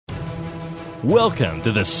Welcome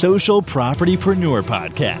to the Social Propertypreneur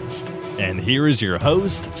Podcast. And here is your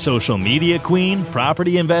host, social media queen,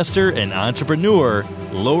 property investor, and entrepreneur,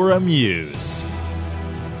 Laura Muse.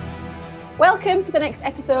 Welcome to the next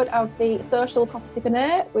episode of the Social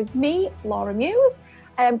Propertypreneur with me, Laura Muse.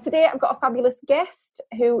 Today I've got a fabulous guest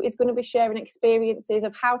who is going to be sharing experiences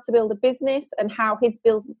of how to build a business and how his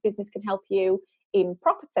business can help you in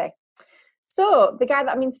property. So the guy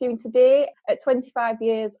that I'm interviewing today, at 25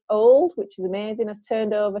 years old, which is amazing, has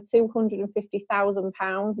turned over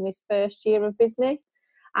 £250,000 in his first year of business.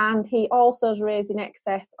 And he also has raised in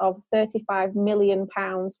excess of £35 million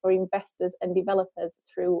for investors and developers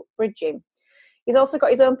through bridging. He's also got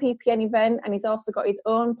his own PPN event, and he's also got his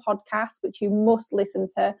own podcast, which you must listen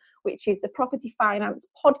to, which is the Property Finance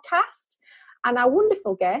Podcast. And our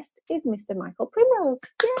wonderful guest is Mr. Michael Primrose.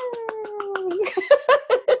 Yay!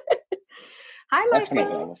 Hi,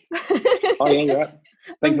 Michael. Oh, yeah, you're right.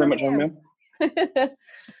 Thank you very much for having me.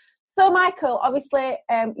 So, Michael, obviously,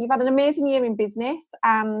 you've had an amazing year in business,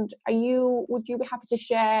 and would you be happy to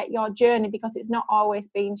share your journey, because it's not always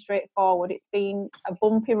been straightforward. It's been a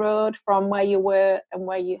bumpy road from where you were and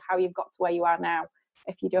how you've got to where you are now,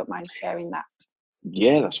 if you don't mind sharing that.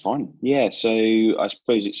 Yeah, that's fine. Yeah, so I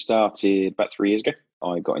suppose it started about 3 years ago.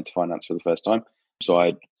 I got into finance for the first time. So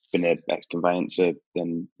I'd been an ex-conveyancer,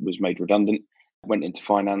 then was made redundant. Went into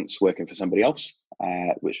finance working for somebody else,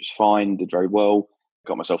 which was fine, did very well.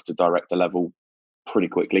 Got myself to director level pretty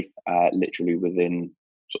quickly, literally within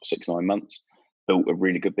sort of 6-9 months. Built a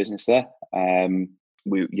really good business there. Turning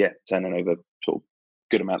over sort of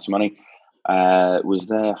good amounts of money. Was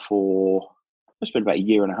there for, it's been about a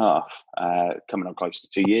year and a half, coming on close to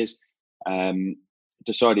 2 years.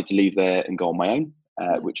 Decided to leave there and go on my own,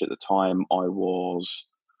 which at the time I was,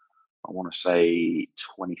 I want to say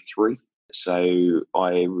 23. So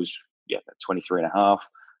I was 23 and a half.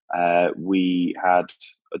 We had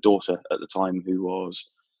a daughter at the time who was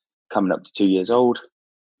coming up to 2 years old.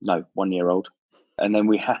 No, 1 year old. And then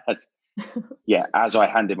we had, as I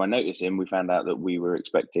handed my notice in, we found out that we were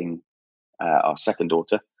expecting our second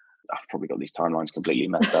daughter. I've probably got these timelines completely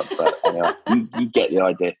messed up, but anyway, you get the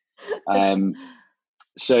idea.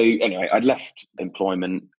 So anyway, I'd left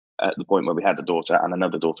employment at the point where we had the daughter and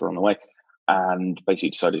another daughter on the way, and basically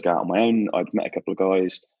decided to go out on my own. I'd met a couple of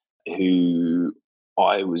guys who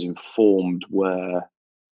I was informed were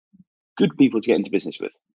good people to get into business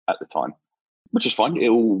with at the time, which is fine.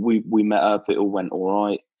 We met up, it all went all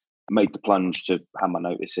right. Made the plunge to hand my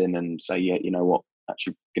notice in and say, yeah, you know what,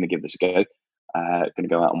 actually going to give this a go. Going to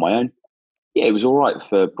go out on my own. Yeah, it was all right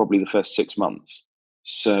for probably the first 6 months.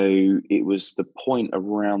 So it was the point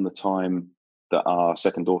around the time that our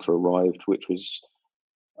second daughter arrived, which was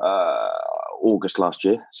August last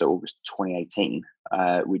year, so August 2018.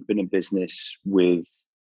 We'd been in business with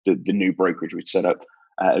the new brokerage we'd set up.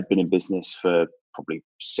 Had been in business for probably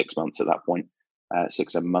 6 months at that point,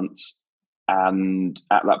 6-7 months. And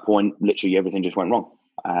at that point, literally everything just went wrong.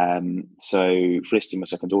 So Felicity, my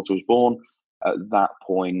second daughter, was born. At that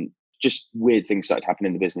point, just weird things started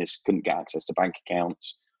happening in the business. Couldn't get access to bank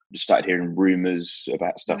accounts. Just started hearing rumours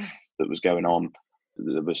about stuff that was going on.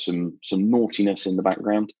 There was some naughtiness in the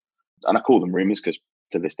background. And I call them rumours because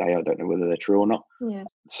to this day, I don't know whether they're true or not. Yeah.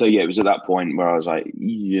 So it was at that point where I was like,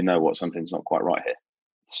 you know what, something's not quite right here.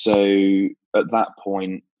 So at that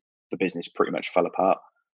point, the business pretty much fell apart.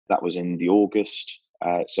 That was in the August.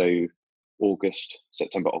 So August,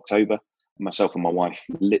 September, October. Myself and my wife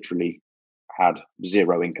literally had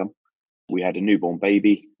zero income. We had a newborn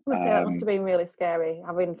baby. That must have been really scary,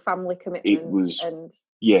 having family commitments. It was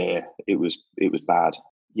bad.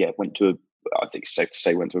 Yeah, I think it's safe to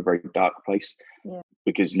say went to a very dark place. Yeah.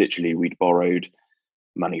 Because literally we'd borrowed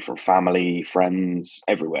money from family, friends,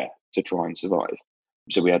 everywhere to try and survive.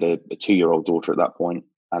 So we had a 2-year-old daughter at that point,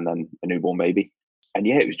 and then a newborn baby. And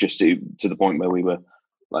it was just to the point where we were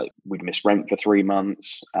like, we'd missed rent for 3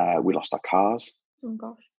 months. We lost our cars. Oh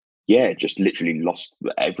gosh. Yeah, just literally lost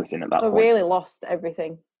everything at that point. So really lost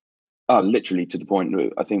everything? Literally to the point,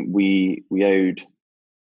 I think we owed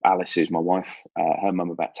Alice, who's my wife, her mum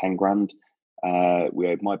about 10 grand. We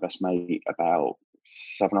owed my best mate about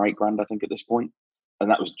 7 or 8 grand, I think, at this point.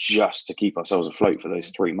 And that was just to keep ourselves afloat for those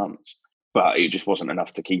 3 months. But it just wasn't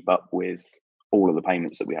enough to keep up with all of the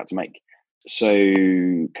payments that we had to make.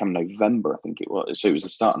 So come November, I think it was. So it was the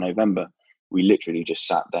start of November. We literally just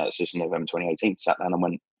sat down. This is November 2018. Sat down and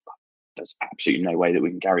went, there's absolutely no way that we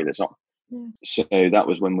can carry this on. Yeah. So that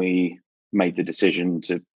was when we made the decision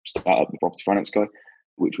to start up the Property Finance Guy,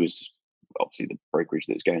 which was obviously the brokerage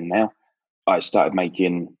that's going now. I started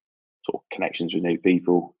making sort of connections with new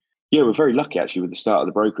people. Yeah, we're very lucky actually with the start of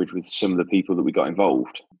the brokerage with some of the people that we got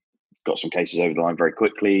involved. got some cases over the line very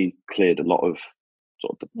quickly, cleared a lot of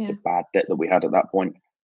sort of the bad debt that we had at that point.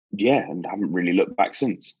 Yeah, and haven't really looked back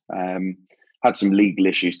since. Had some legal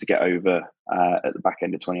issues to get over at the back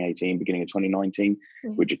end of 2018, beginning of 2019,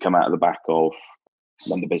 which had come out of the back of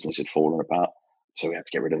when the business had fallen apart. So we had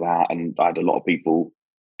to get rid of that. And I had a lot of people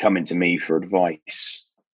coming to me for advice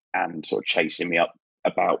and sort of chasing me up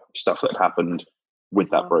about stuff that had happened with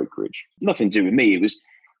that brokerage. Nothing to do with me. It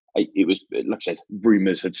was, like I said,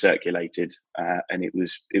 rumours had circulated, and it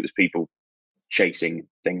was people chasing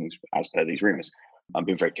things as per these rumours. I'm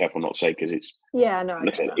being very careful not to say, because it's, like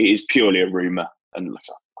I said, it is purely a rumour, and like I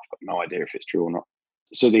said, I've got no idea if it's true or not.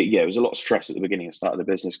 So it was a lot of stress at the beginning and start of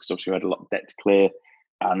the business, because obviously we had a lot of debt to clear,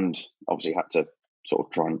 and obviously had to sort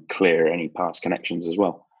of try and clear any past connections as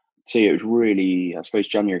well. So it was really, I suppose,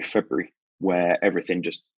 January, February, where everything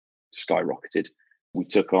just skyrocketed. We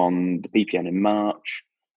took on the PPN in March.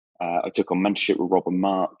 I took on mentorship with Rob and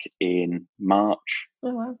Mark in March.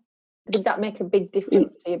 Oh, wow. Did that make a big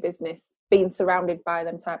difference to your business, being surrounded by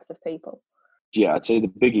them types of people? Yeah, I'd say the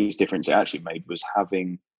biggest difference it actually made was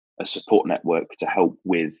having a support network to help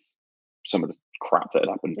with some of the crap that had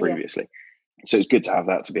happened previously. So it's good to have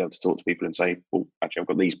that, to be able to talk to people and say, well, actually, I've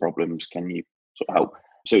got these problems. Can you sort of help?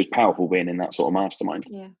 So it was powerful being in that sort of mastermind.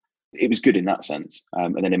 Yeah. It was good in that sense.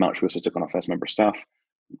 And then in March, we also took on our first member of staff,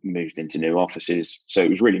 moved into new offices. So it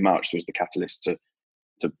was really March was the catalyst to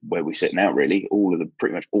where we sit now, really.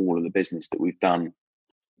 Pretty much all of the business that we've done,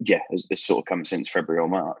 has sort of come since February or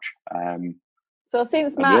March. So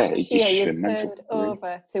since March this year, you've turned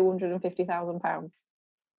over £250,000.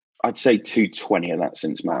 I'd say 220 of that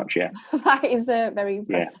since March. Yeah, that is very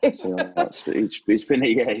impressive. Yeah, so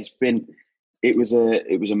it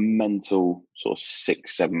was a mental sort of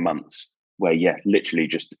 6-7 months where literally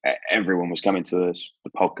just everyone was coming to us.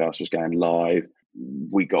 The podcast was going live.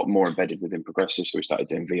 We got more embedded within Progressive, so we started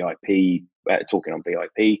doing VIP, talking on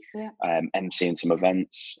VIP, emceeing some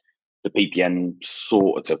events. The PPN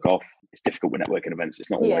sort of took off. It's difficult with networking events.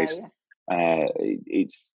 It's not always.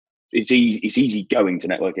 It's easy going to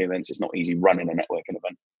networking events. It's not easy running a networking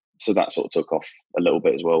event. So that sort of took off a little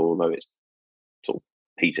bit as well, although it's sort of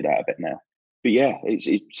petered out a bit now. But it's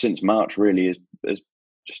since March really has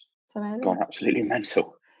just gone absolutely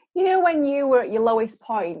mental. You know, when you were at your lowest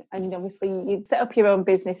point, and obviously you'd set up your own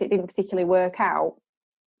business, it didn't particularly work out,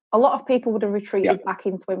 a lot of people would have retreated back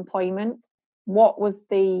into employment. What was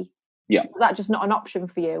was that just not an option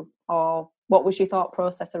for you? Or what was your thought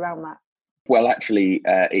process around that? Well, actually,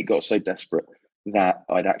 it got so desperate that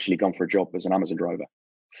I'd actually gone for a job as an Amazon driver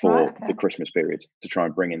for the Christmas period to try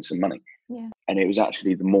and bring in some money. Yeah. And it was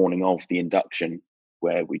actually the morning of the induction,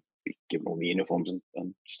 where we'd be given all the uniforms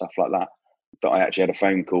and stuff like that, that I actually had a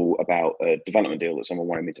phone call about a development deal that someone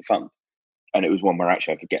wanted me to fund. And it was one where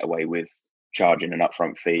actually I could get away with charging an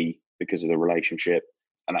upfront fee because of the relationship.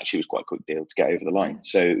 And actually it was quite a quick deal to get over the line.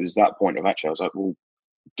 So it was that point of actually, I was like, well,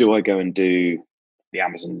 do I go and do the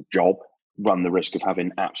Amazon job, run the risk of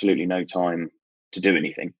having absolutely no time to do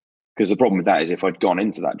anything? Because the problem with that is if I'd gone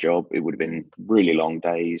into that job, it would have been really long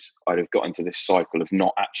days. I'd have got into this cycle of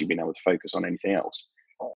not actually being able to focus on anything else.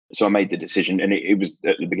 So I made the decision, and it was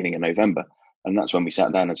at the beginning of November. And that's when we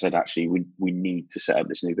sat down and said, actually, we need to set up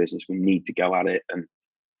this new business. We need to go at it and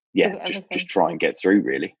just try and get through,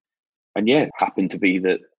 really. And happened to be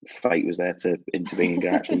that fate was there to intervene and go,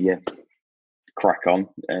 actually, crack on.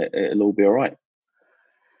 It'll all be all right.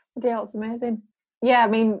 Yeah, it's amazing. Yeah, I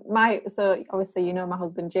mean, so obviously, you know, my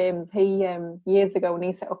husband James, he years ago when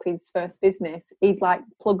he set up his first business, he'd like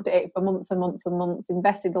plugged it for months and months and months,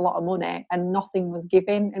 invested a lot of money, and nothing was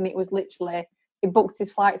giving. And it was literally, he booked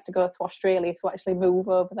his flights to go to Australia to actually move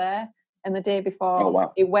over there. And the day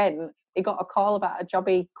before he went, he got a call about a job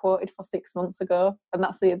he quoted for 6 months ago, and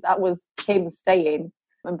that was him staying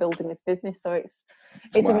and building his business. So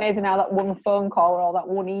it's amazing how that one phone call or that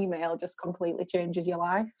one email just completely changes your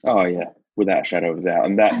life. Oh yeah, without a shadow of a doubt.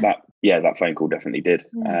 And that phone call definitely did.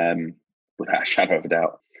 Without a shadow of a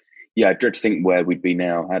doubt. Yeah, I dread to think where we'd be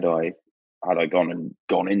now had I gone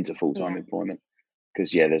into full-time employment.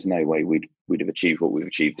 Because there's no way we'd have achieved what we've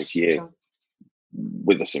achieved this year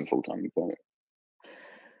with us in full-time employment.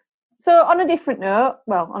 So on a different note,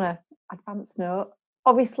 on an advanced note,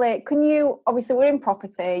 obviously we're in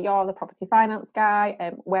property, you're the property finance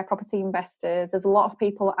guy, we're property investors. There's a lot of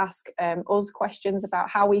people ask us questions about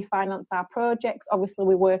how we finance our projects. Obviously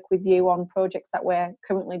we work with you on projects that we're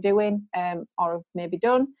currently doing or have maybe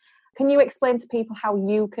done. Can you explain to people how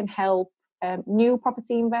you can help new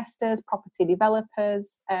property investors, property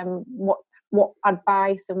developers, what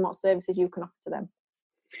advice and what services you can offer to them?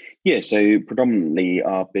 Yeah, so predominantly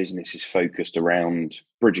our business is focused around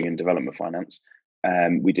bridging and development finance.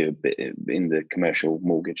 We do a bit in the commercial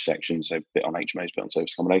mortgage section, so a bit on HMOs, bit on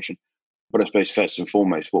service accommodation. But I suppose first and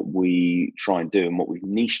foremost, what we try and do and what we've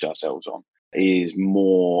niched ourselves on is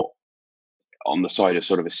more on the side of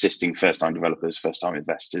sort of assisting first-time developers, first-time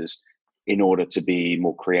investors, in order to be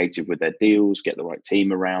more creative with their deals, get the right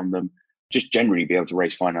team around them, just generally be able to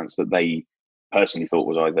raise finance that they personally thought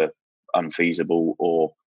was either unfeasible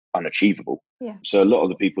or unachievable. Yeah. So a lot of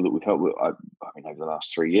the people that we've helped with, I mean, over the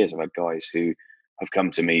last 3 years, I've had guys who have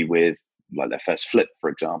come to me with like their first flip, for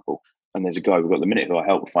example. And there's a guy we've got at the minute who I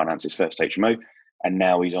helped finance his first HMO, and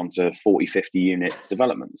now he's on to 40, 50 unit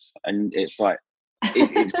developments. And it's like,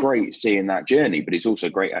 it's great seeing that journey, but it's also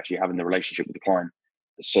great actually having the relationship with the client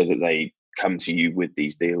so that they come to you with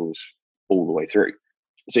these deals all the way through.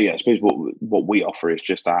 So yeah, I suppose what we offer is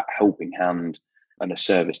just that helping hand and a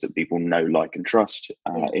service that people know, like, and trust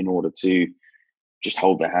in order to just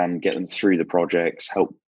hold their hand, get them through the projects,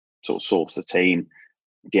 help sort of source the team.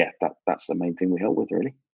 Yeah, that's the main thing we help with,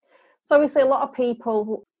 really. So obviously a lot of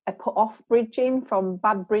people are put off bridging from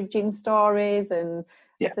bad bridging stories, and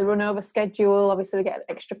if they run over schedule, obviously they get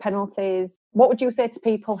extra penalties. What would you say to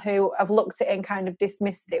people who have looked at it and kind of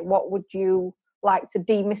dismissed it? What would you like to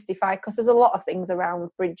demystify? Because there's a lot of things around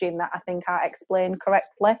bridging that I think are explained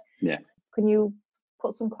correctly. Yeah. Can you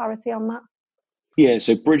put some clarity on that? Yeah,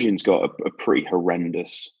 so bridging's got a pretty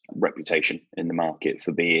horrendous reputation in the market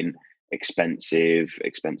for being expensive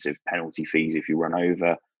penalty fees if you run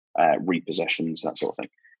over, repossessions, that sort of thing.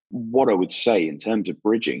 What I would say in terms of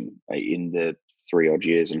bridging in the 3 odd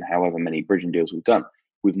years and however many bridging deals we've done,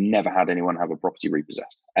 we've never had anyone have a property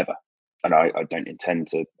repossessed, ever. And I don't intend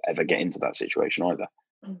to ever get into that situation either.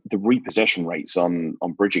 The repossession rates on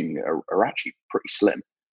bridging are actually pretty slim.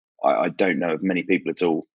 I don't know of many people at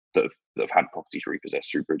all that have had properties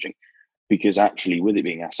repossessed through bridging, because actually with it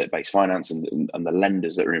being asset-based finance and the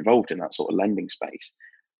lenders that are involved in that sort of lending space,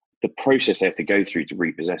 the process they have to go through to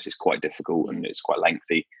repossess is quite difficult and it's quite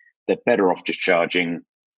lengthy. They're better off just charging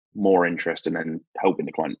more interest and then helping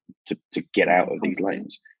the client to get out of these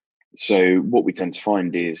loans. So what we tend to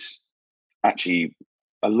find is actually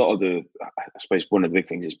a lot of I suppose one of the big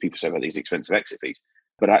things is people say about these expensive exit fees,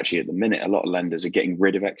 but actually at the minute, a lot of lenders are getting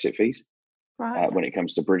rid of exit fees when it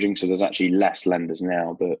comes to bridging. So there's actually less lenders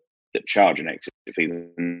now that charge an exit fee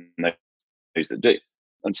than those that do.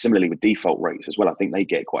 And similarly with default rates as well, I think they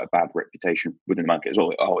get quite a bad reputation within the market as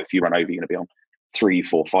well. Oh, if you run over, you're going to be on 3,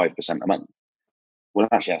 4, 5% a month. Well,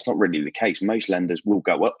 actually, that's not really the case. Most lenders will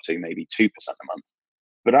go up to maybe 2% a month.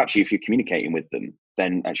 But actually, if you're communicating with them,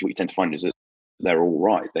 then actually what you tend to find is that they're all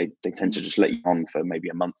right. They tend to just let you on for maybe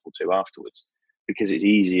a month or two afterwards, because it's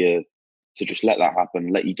easier to just let that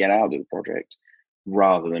happen, let you get out of the project,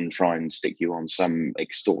 rather than try and stick you on some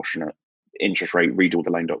extortionate interest rate, read all the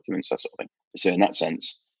loan documents, that sort of thing. So in that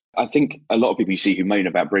sense, I think a lot of people you see who moan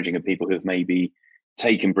about bridging are people who have maybe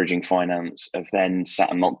taken bridging finance, have then sat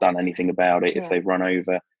and not done anything about it if they've run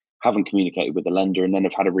over, haven't communicated with the lender, and then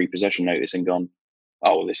have had a repossession notice and gone,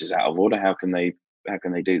 oh, well, this is out of order. How can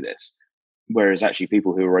they do this? Whereas actually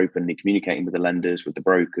people who are openly communicating with the lenders, with the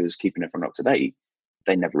brokers, keeping everyone up to date,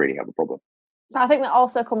 they never really have a problem. But I think that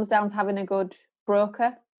also comes down to having a good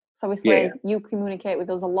broker. So obviously you communicate with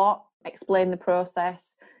us a lot, explain the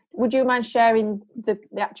process. Would you mind sharing the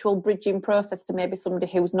actual bridging process to maybe somebody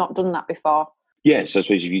who's not done that before? Yes, I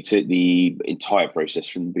suppose if you took the entire process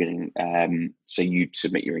from the beginning, so you'd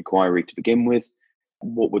submit your inquiry to begin with,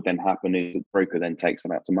 what would then happen is the broker then takes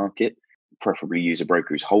them out to market, preferably use a broker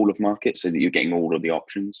who's whole of market so that you're getting all of the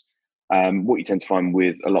options. What you tend to find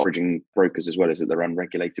with a lot of bridging brokers as well is that they're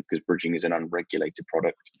unregulated, because bridging is an unregulated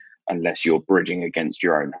product unless you're bridging against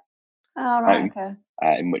your own home. Okay.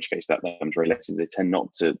 In which case that becomes regulated.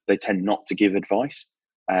 They tend not to give advice.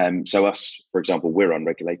 So us, for example, we're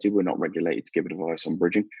unregulated. We're not regulated to give advice on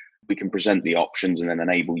bridging. We can present the options and then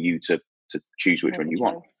enable you to choose which one you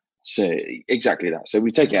want. So exactly that. So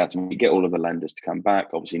we take it out and we get all of the lenders to come back,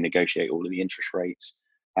 obviously negotiate all of the interest rates,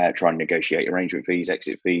 try and negotiate arrangement fees,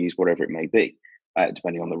 exit fees, whatever it may be,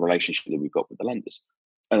 depending on the relationship that we've got with the lenders.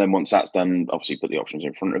 And then once that's done, obviously put the options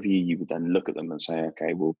in front of you. You would then look at them and say,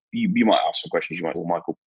 okay, well, you might ask some questions. You might, well,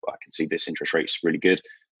 Michael, I can see this interest rate's really good.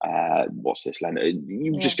 What's this lender?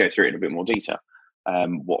 You just go through it in a bit more detail.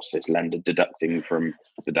 What's this lender deducting from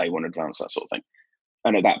the day one advance, that sort of thing.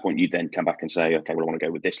 And at that point, you then come back and say, okay, well, I want to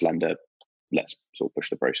go with this lender. Let's sort of push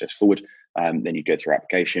the process forward. Then you go through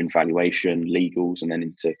application, valuation, legals, and then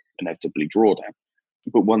into inevitably drawdown.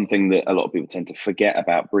 But one thing that a lot of people tend to forget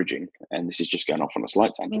about bridging, and this is just going off on a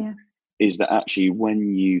slight tangent, is that actually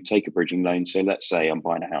when you take a bridging loan, so let's say I'm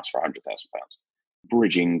buying a house for £100,000,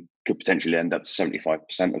 bridging could potentially end up to 75%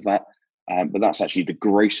 of that. but that's actually the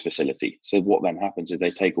gross facility. So what then happens is they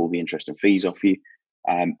take all the interest and fees off you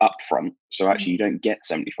up front. So actually you don't get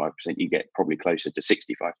 75%, you get probably closer to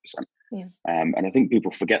 65%. Yeah. And I think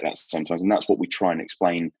people forget that sometimes. And that's what we try and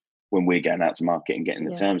explain when we're going out to market and getting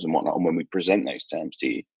the terms and whatnot. And when we present those terms to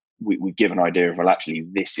you, we give an idea of, well, actually,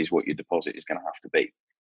 this is what your deposit is going to have to be.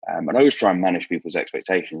 And I always try and manage people's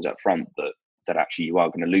expectations up front that actually you are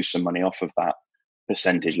going to lose some money off of that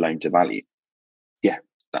percentage loan to value. Yeah,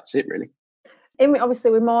 that's it really. Obviously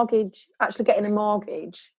with mortgage, actually getting a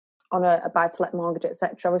mortgage on a buy-to-let mortgage,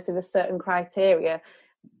 etc., obviously there's certain criteria.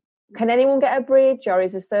 Can anyone get a bridge, or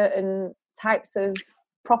is there certain types of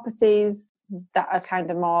properties that are kind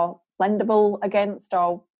of more lendable against,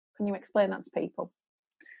 or can you explain that to people?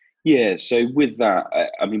 Yeah, so with that,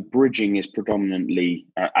 I mean, bridging is predominantly,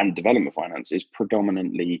 and development finance is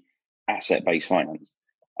predominantly asset-based finance.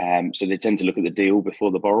 So they tend to look at the deal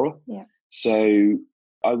before the borrower. Yeah. So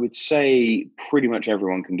I would say pretty much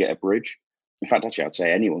everyone can get a bridge. In fact, actually, I'd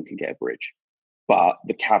say anyone can get a bridge. But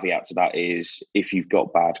the caveat to that is if you've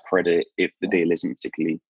got bad credit, if the deal isn't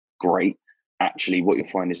particularly great, actually what you'll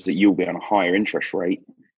find is that you'll be on a higher interest rate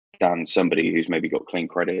than somebody who's maybe got clean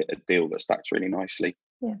credit, a deal that stacks really nicely.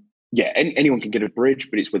 Yeah, anyone can get a bridge,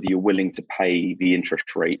 but it's whether you're willing to pay the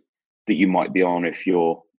interest rate that you might be on if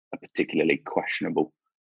you're a particularly questionable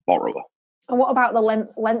borrower. And what about the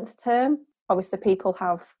length term? Obviously, people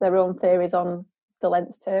have their own theories on the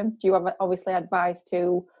length term. Do you have obviously advise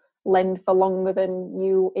to lend for longer than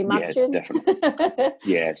you imagine? Yeah, definitely.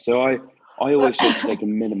 Yeah, so I always sort of take a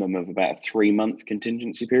minimum of about a 3-month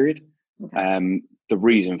contingency period. Okay. The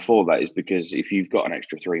reason for that is because if you've got an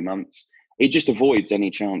extra 3 months, it just avoids any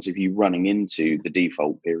chance of you running into the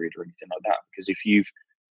default period or anything like that. Because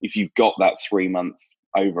if you've got that 3-month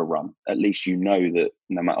overrun, at least you know that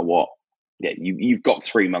no matter what, you've got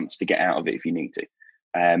 3 months to get out of it if you need to.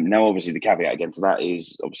 Now, obviously, the caveat against that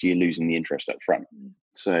is obviously you're losing the interest up front.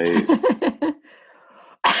 So,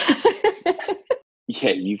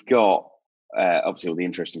 yeah, you've got obviously all the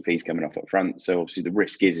interest and fees coming off up front. So, obviously, the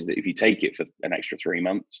risk is that if you take it for an extra 3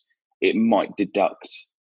 months, it might deduct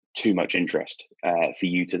too much interest for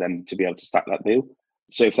you to then to be able to stack that deal.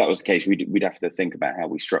 So, if that was the case, we'd have to think about how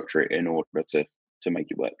we structure it in order to make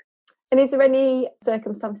it work. And is there any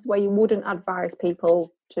circumstances where you wouldn't advise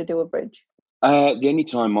people to do a bridge? The only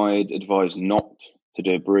time I'd advise not to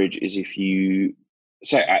do a bridge is if you...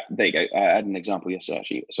 So there you go. I had an example yesterday,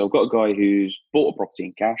 actually. So I've got a guy who's bought a property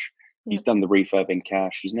in cash. Yeah. He's done the refurb in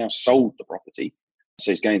cash. He's now sold the property.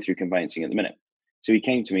 So he's going through conveyancing at the minute. So he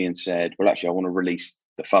came to me and said, well, actually, I want to release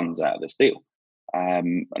the funds out of this deal.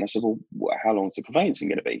 And I said, well, how long is the conveyancing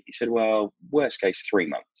going to be? He said, well, worst case, 3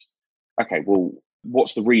 months. Okay, well,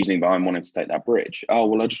 what's the reasoning behind wanting to take that bridge? Oh,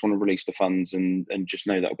 well, I just want to release the funds and just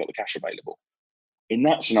know that I've got the cash available. In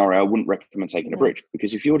that scenario, I wouldn't recommend taking a bridge,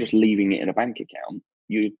 because if you're just leaving it in a bank account,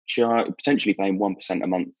 you're potentially paying 1% a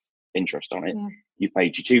month interest on it. Yeah. You've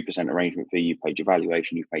paid your 2% arrangement fee, you've paid your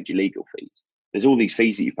valuation, you've paid your legal fees. There's all these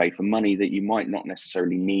fees that you pay for money that you might not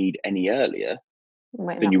necessarily need any earlier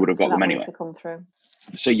than you would have got them anyway. To come through.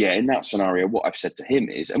 So yeah, in that scenario, what I've said to him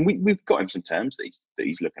is, and we've got him some terms that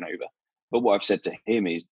he's looking over, but what I've said to him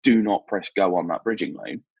is, do not press go on that bridging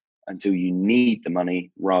loan until you need the money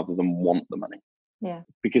rather than want the money. Yeah.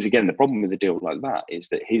 Because again, the problem with a deal like that is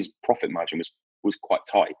that his profit margin was quite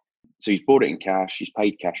tight. So he's bought it in cash, he's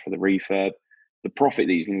paid cash for the refurb. The profit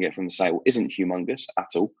that he's going to get from the sale isn't humongous at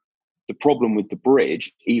all. The problem with the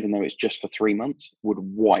bridge, even though it's just for 3 months, would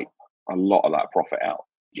wipe a lot of that profit out.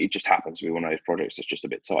 It just happens to be one of those projects that's just a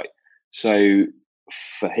bit tight. So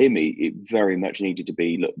for him, it very much needed to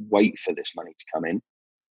be, look, wait for this money to come in,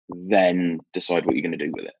 then decide what you're going to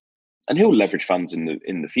do with it. And he'll leverage funds in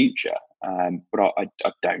the future, but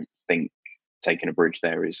I don't think taking a bridge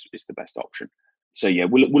there is the best option. So yeah,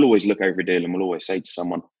 we'll always look over a deal and we'll always say to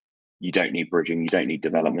someone, you don't need bridging, you don't need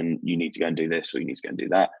development, you need to go and do this or you need to go and do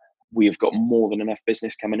that. We have got more than enough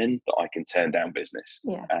business coming in that I can turn down business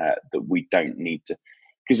that we don't need to.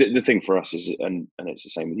 Because the thing for us is, and it's the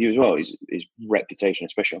same with you as well, is reputation,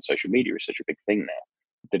 especially on social media, is such a big thing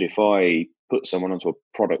now, that if I put someone onto a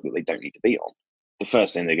product that they don't need to be on, the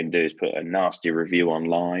first thing they're going to do is put a nasty review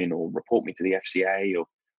online or report me to the FCA or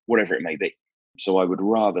whatever it may be. So I would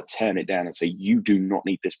rather turn it down and say, you do not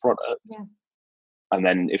need this product. Yeah. And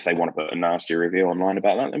then if they want to put a nasty review online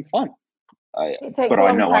about that, then fine. It takes a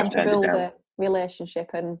long time to build a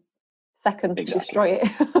relationship and seconds to destroy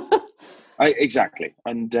it. Exactly.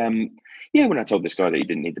 And when I told this guy that he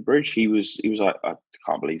didn't need the bridge, he was like, I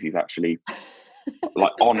can't believe you've actually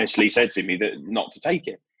like honestly said to me that not to take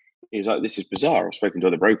it. He's like, this is bizarre. I've spoken to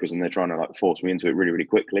other brokers and they're trying to like force me into it really, really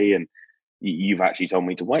quickly. And you've actually told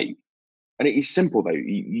me to wait. And it is simple though.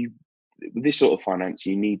 You with this sort of finance,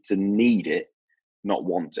 you need it, not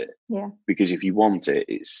want it. Yeah. Because if you want it,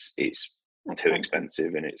 it's too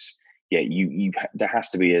expensive, and it's there has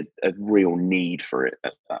to be a real need for it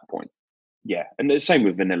at that point. Yeah, and the same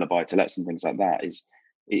with vanilla buy-to-lets and things like that. Is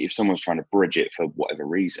if someone's trying to bridge it for whatever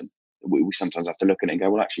reason, we sometimes have to look at it and go,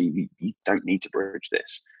 well, actually, you don't need to bridge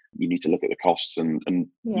this. You need to look at the costs, and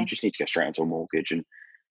you just need to go straight onto a mortgage. And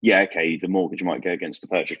okay, the mortgage might go against the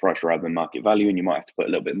purchase price rather than market value, and you might have to put a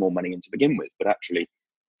little bit more money in to begin with. But actually,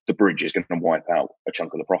 the bridge is going to wipe out a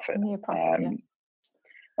chunk of the profit.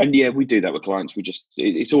 And we do that with clients.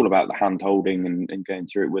 It's all about the hand holding and going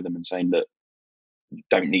through it with them and saying, look, you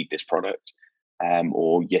don't need this product,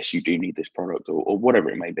 or yes, you do need this product, or whatever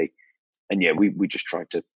it may be. And we just try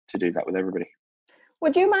to do that with everybody.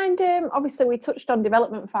 Would you mind, obviously we touched on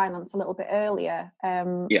development finance a little bit earlier.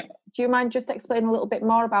 Do you mind just explaining a little bit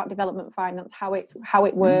more about development finance, how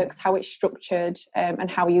it works, how it's structured, and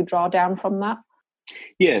how you draw down from that?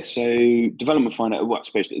 Yeah, so development finance, I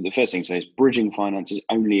suppose the first thing to say is bridging finance is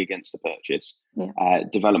only against the purchase.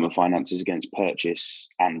 Development finance is against purchase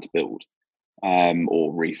and build,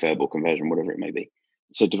 or refurb or conversion, whatever it may be.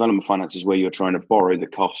 So development finance is where you're trying to borrow the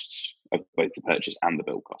costs of both the purchase and the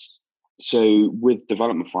build costs. So with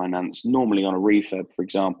development finance, normally on a refurb, for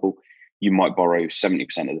example, you might borrow 70%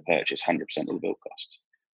 of the purchase, 100% of the build costs.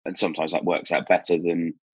 And sometimes that works out better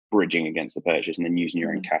than bridging against the purchase and then using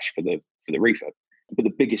your own cash for the refurb. But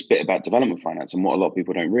the biggest bit about development finance, and what a lot of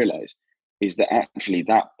people don't realize, is that actually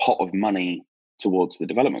that pot of money towards the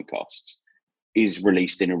development costs is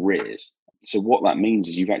released in arrears. So what that means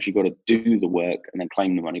is you've actually got to do the work and then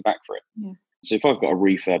claim the money back for it. Yeah. So if I've got a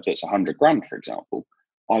refurb that's 100 grand, for example,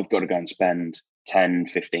 I've got to go and spend 10,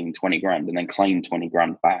 15, 20 grand and then claim 20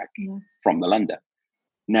 grand back from the lender.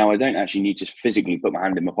 Now, I don't actually need to physically put my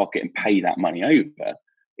hand in my pocket and pay that money over.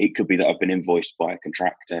 It could be that I've been invoiced by a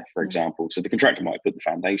contractor, for example. So the contractor might put the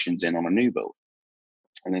foundations in on a new build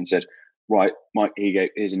and then said, right, Mike, here you go.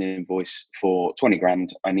 Here's an invoice for 20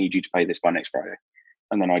 grand. I need you to pay this by next Friday.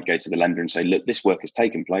 And then I'd go to the lender and say, look, this work has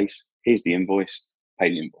taken place. Here's the invoice. Pay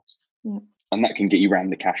the invoice. Yeah. And that can get you around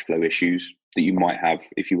the cash flow issues that you might have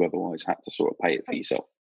if you otherwise had to sort of pay it for yourself.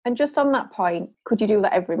 And just on that point, could you do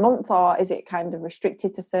that every month, or is it kind of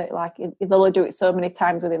restricted to certain, like they'll do it so many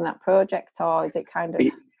times within that project, or is it kind of...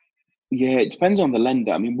 It depends on the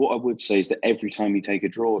lender. I mean, what I would say is that every time you take a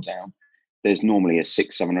drawdown, there's normally a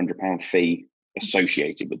 £600-700 fee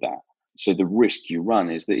associated with that. So the risk you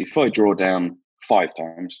run is that if I draw down 5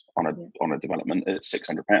 times on a development at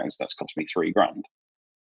 £600, that's cost me £3,000.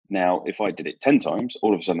 Now, if I did it 10 times,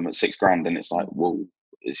 all of a sudden I'm at £6,000, and it's like, well,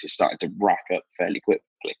 it's just starting to rack up fairly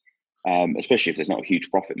quickly, especially if there's not a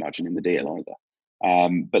huge profit margin in the deal either.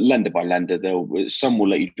 But lender by lender, some will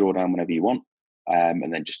let you draw down whenever you want,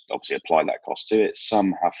 and then just obviously apply that cost to it.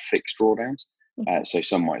 Some have fixed drawdowns. So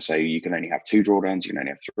some might say you can only have 2 drawdowns, you can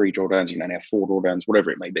only have 3 drawdowns, you can only have 4 drawdowns,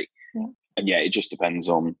 whatever it may be. Yeah. And it just depends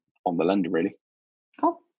on the lender, really.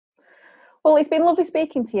 Cool. Well, it's been lovely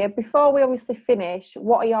speaking to you. Before we obviously finish,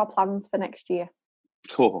 what are your plans for next year?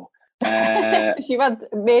 Cool. You've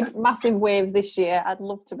made massive waves this year. I'd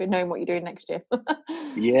love to be knowing what you're doing next year.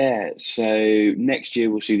 So next year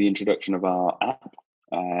we'll see the introduction of our app.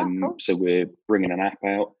 Cool. So we're bringing an app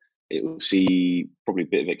out. It will see probably a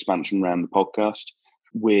bit of expansion around the podcast.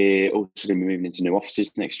 We're also going to be moving into new offices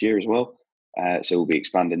next year as well. So we'll be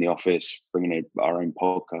expanding the office, bringing in our own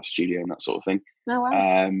podcast studio and that sort of thing. Oh,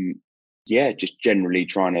 wow. Just generally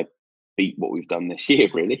trying to beat what we've done this year,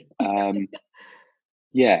 really. In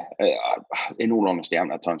all honesty, I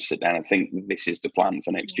haven't had time to sit down and think this is the plan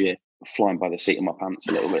for next year. I'm flying by the seat of my pants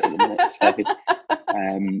a little bit at the minute. So,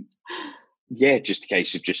 just a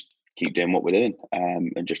case of just keep doing what we're doing,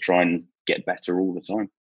 and just try and get better all the time.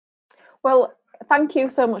 Well, thank you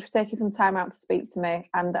so much for taking some time out to speak to me,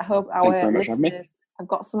 and I hope our listeners have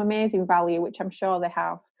got some amazing value, which I'm sure they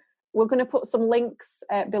have. We're going to put some links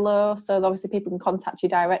below, so that obviously people can contact you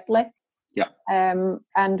directly. Yeah. And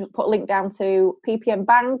put a link down to PPM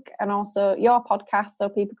Bank and also your podcast, so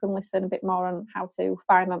people can listen a bit more on how to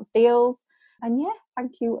finance deals. And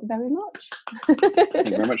thank you very much. Thank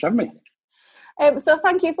you very much for having me. So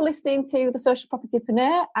thank you for listening to The Social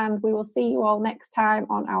Propertypreneur, and we will see you all next time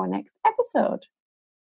on our next episode.